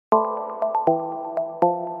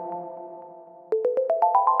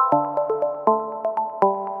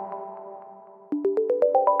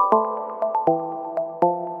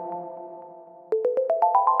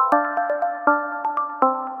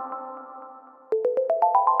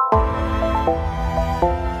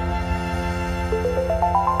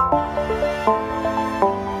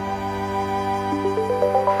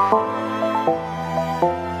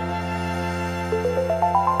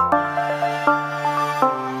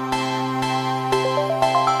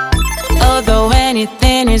Although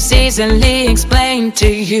anything is easily explained to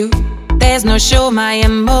you, there's no show my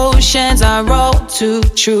emotions are all too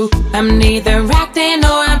true. I'm neither acting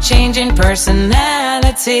or I'm changing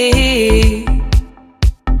personality.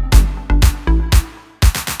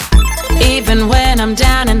 Even when I'm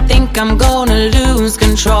down and think I'm gonna lose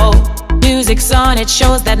control, music's on, it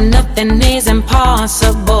shows that nothing is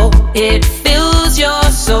impossible. It fills your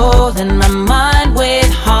soul and my mind with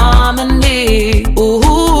harmony.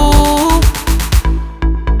 Ooh.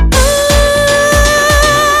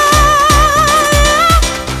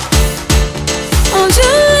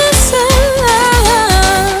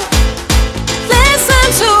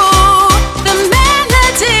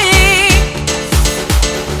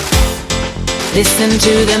 Listen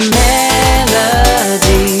to the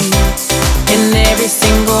melody in every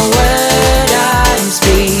single word I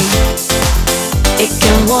speak. It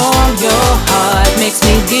can warm your heart, makes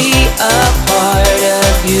me be a part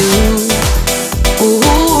of you.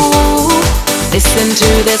 Ooh, listen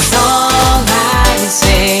to the song I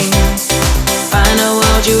sing. Find a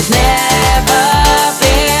world you've never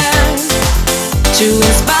been. To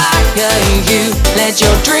inspire you, let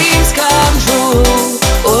your dreams come true.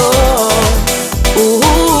 Oh.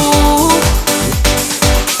 Ooh.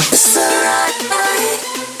 It's the right night.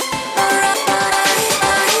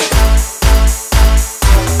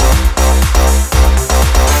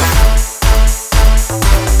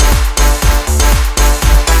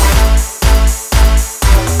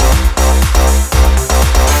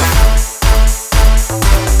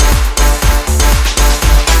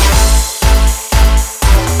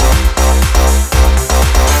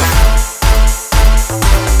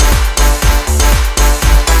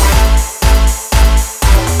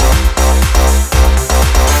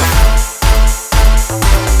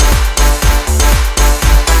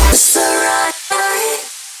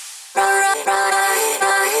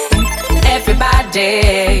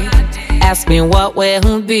 Everybody ask me what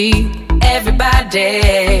will be.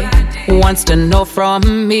 Everybody wants to know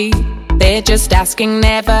from me. They're just asking,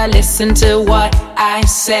 never listen to what I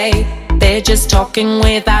say. They're just talking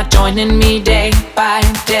without joining me day by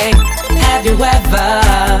day. Have you ever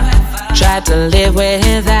tried to live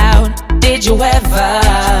without? Did you ever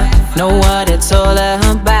know what it's all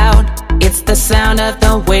about? It's the sound of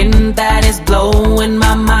the wind that is blowing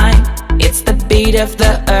my mind. It's the beat of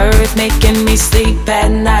the earth making me sleep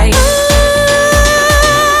at night.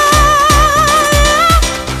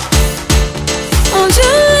 Won't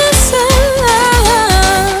you listen?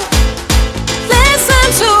 Listen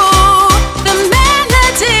to the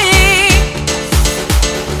melody.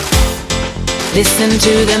 Listen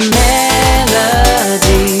to the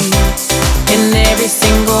melody in every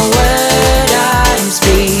single word I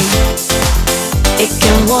speak. It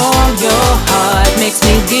can warm your heart, makes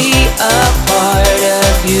me be a part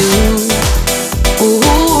of you.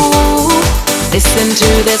 Ooh, listen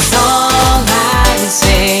to the song I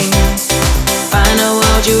sing. Find a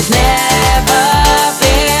world you've never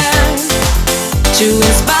been. To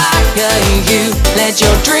inspire you, let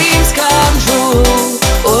your dreams come true.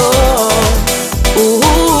 Oh, ooh.